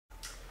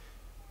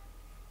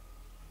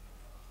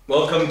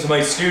Welcome to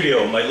my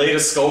studio. My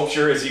latest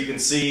sculpture, as you can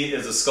see,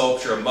 is a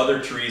sculpture of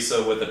Mother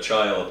Teresa with a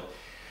child.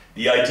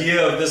 The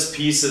idea of this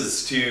piece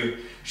is to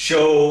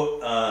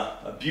show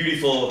a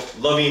beautiful,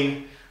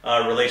 loving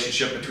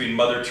relationship between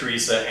Mother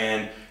Teresa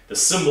and the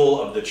symbol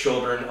of the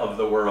children of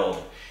the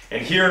world.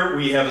 And here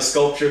we have a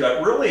sculpture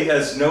that really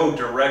has no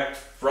direct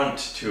front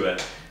to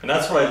it. And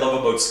that's what I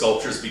love about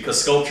sculptures, because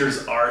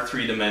sculptures are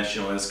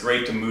three-dimensional, and it's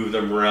great to move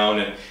them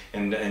around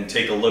and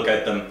take a look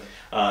at them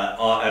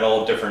at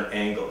all different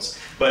angles.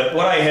 But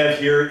what I have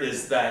here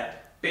is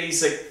that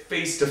basic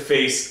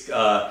face-to-face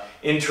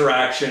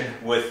interaction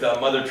with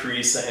Mother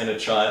Teresa and a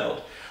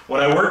child.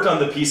 When I worked on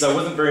the piece, I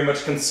wasn't very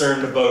much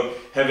concerned about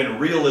having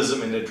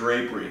realism in the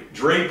drapery.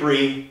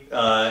 Drapery,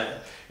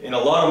 in a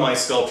lot of my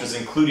sculptures,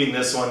 including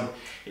this one,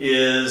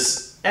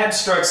 is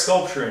abstract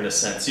sculpture in a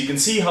sense. You can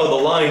see how the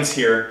lines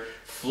here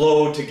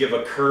flow to give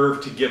a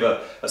curve, to give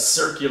a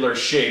circular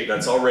shape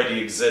that's already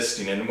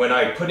existing. And when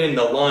I put in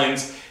the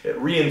lines, it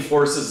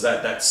reinforces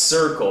that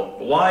circle.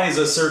 Why is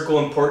a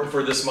circle important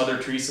for this Mother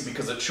Teresa?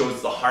 Because it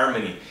shows the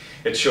harmony.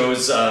 It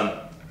shows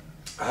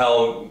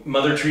how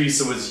Mother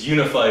Teresa was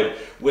unified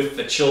with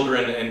the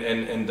children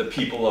and the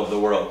people of the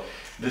world.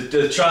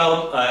 The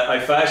child, I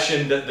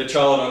fashioned the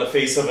child on the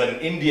face of an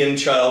Indian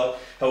child.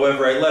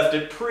 However, I left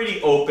it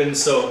pretty open,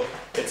 so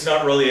it's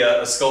not really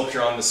a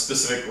sculpture on the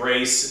specific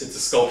race. It's a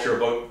sculpture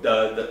about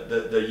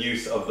the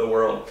youth of the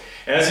world.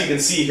 And as you can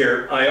see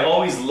here, I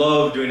always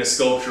love doing a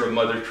sculpture of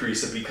Mother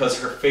Teresa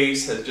because her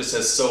face just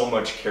has so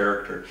much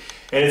character.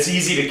 And it's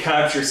easy to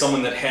capture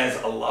someone that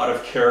has a lot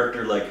of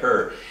character like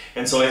her.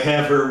 And so I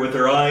have her with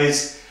her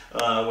eyes,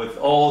 with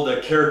all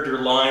the character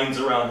lines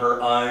around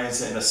her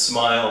eyes and a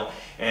smile.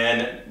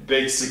 And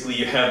basically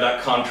you have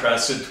that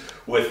contrasted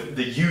with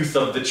the youth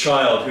of the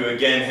child, who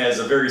again has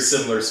a very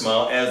similar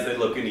smile as they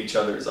look in each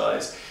other's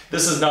eyes.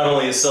 This is not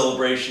only a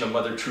celebration of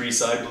Mother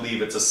Teresa, I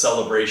believe it's a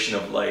celebration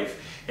of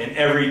life. And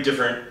every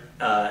different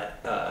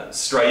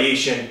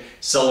striation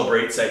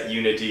celebrates that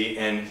unity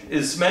and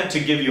is meant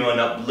to give you an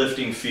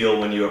uplifting feel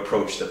when you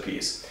approach the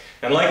piece.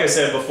 And like I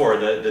said before,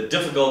 the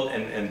difficult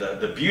and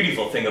the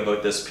beautiful thing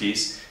about this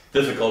piece,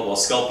 difficult while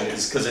sculpting,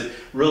 is because it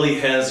really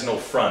has no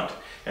front.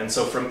 And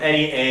so from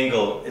any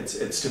angle,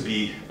 it's to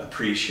be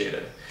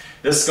appreciated.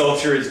 This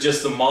sculpture is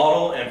just the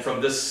model, and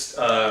from this,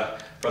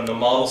 from the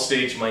model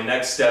stage, my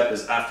next step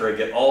is, after I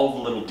get all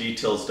the little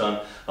details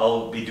done,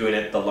 I'll be doing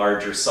it the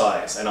larger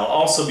size. And I'll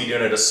also be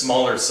doing it a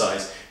smaller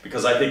size,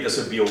 because I think this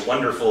would be a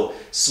wonderful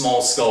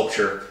small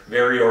sculpture,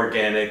 very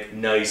organic,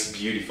 nice,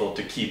 beautiful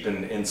to keep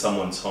in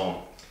someone's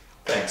home.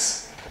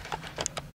 Thanks.